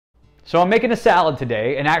So I'm making a salad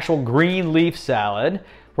today, an actual green leaf salad.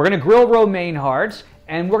 We're gonna grill romaine hearts,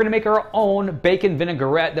 and we're gonna make our own bacon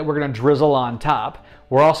vinaigrette that we're gonna drizzle on top.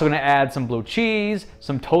 We're also gonna add some blue cheese,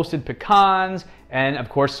 some toasted pecans, and of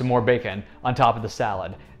course some more bacon on top of the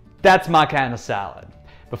salad. That's my kind of salad.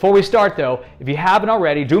 Before we start though, if you haven't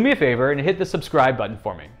already, do me a favor and hit the subscribe button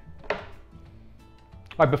for me. All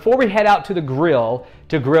right, before we head out to the grill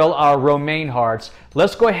to grill our romaine hearts,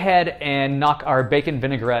 let's go ahead and knock our bacon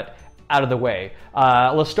vinaigrette out of the way.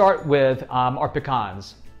 Let's start with our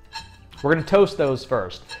pecans. We're gonna toast those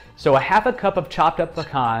first. So a half a cup of chopped up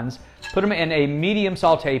pecans, put them in a medium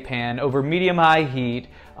saute pan over medium-high heat,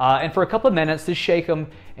 and for a couple of minutes to shake them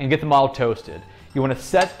and get them all toasted. You wanna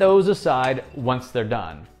set those aside once they're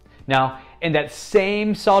done. Now, in that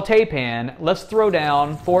same saute pan, let's throw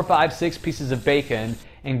down 4, 5, 6 pieces of bacon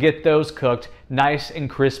and get those cooked nice and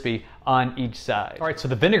crispy on each side. All right, so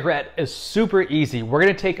the vinaigrette is super easy. We're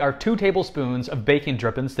gonna take our 2 tablespoons of bacon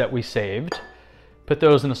drippings that we saved, put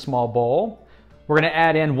those in a small bowl. We're gonna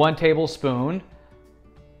add in 1 tablespoon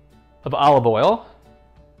of olive oil.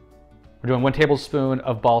 We're doing 1 tablespoon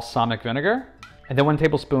of balsamic vinegar, and then 1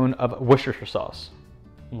 tablespoon of Worcestershire sauce.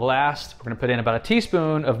 Last, we're gonna put in about a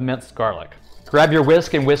teaspoon of minced garlic. Grab your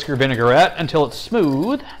whisk and whisk your vinaigrette until it's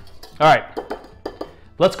smooth. All right,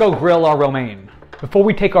 let's go grill our romaine. Before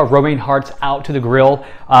we take our romaine hearts out to the grill,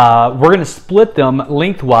 we're gonna split them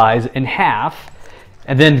lengthwise in half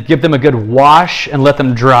and then give them a good wash and let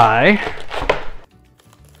them dry.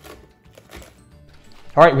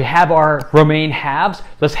 All right, we have our romaine halves.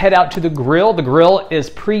 Let's head out to the grill. The grill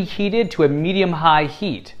is preheated to a medium-high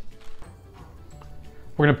heat.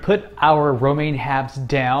 We're gonna put our romaine halves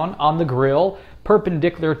down on the grill,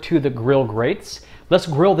 perpendicular to the grill grates. Let's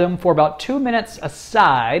grill them for about 2 minutes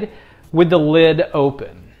aside with the lid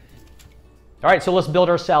open. All right, so let's build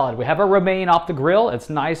our salad. We have our romaine off the grill. It's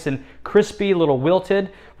nice and crispy, a little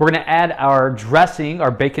wilted. We're gonna add our dressing,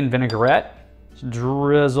 our bacon vinaigrette. Just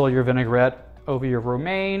drizzle your vinaigrette over your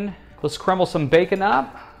romaine. Let's crumble some bacon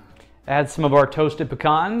up. Add some of our toasted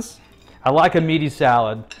pecans. I like a meaty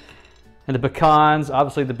salad. And the pecans,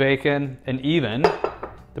 obviously the bacon, and even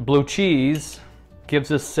the blue cheese gives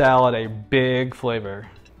this salad a big flavor.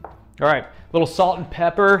 All right, a little salt and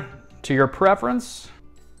pepper to your preference.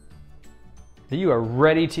 You are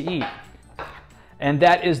ready to eat. And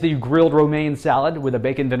that is the grilled romaine salad with a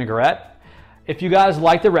bacon vinaigrette. If you guys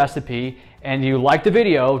like the recipe and you like the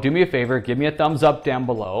video, do me a favor, give me a thumbs up down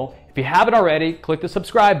below. If you haven't already, click the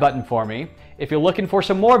subscribe button for me. If you're looking for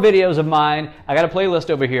some more videos of mine, I got a playlist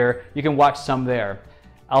over here. You can watch some there.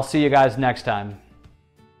 I'll see you guys next time.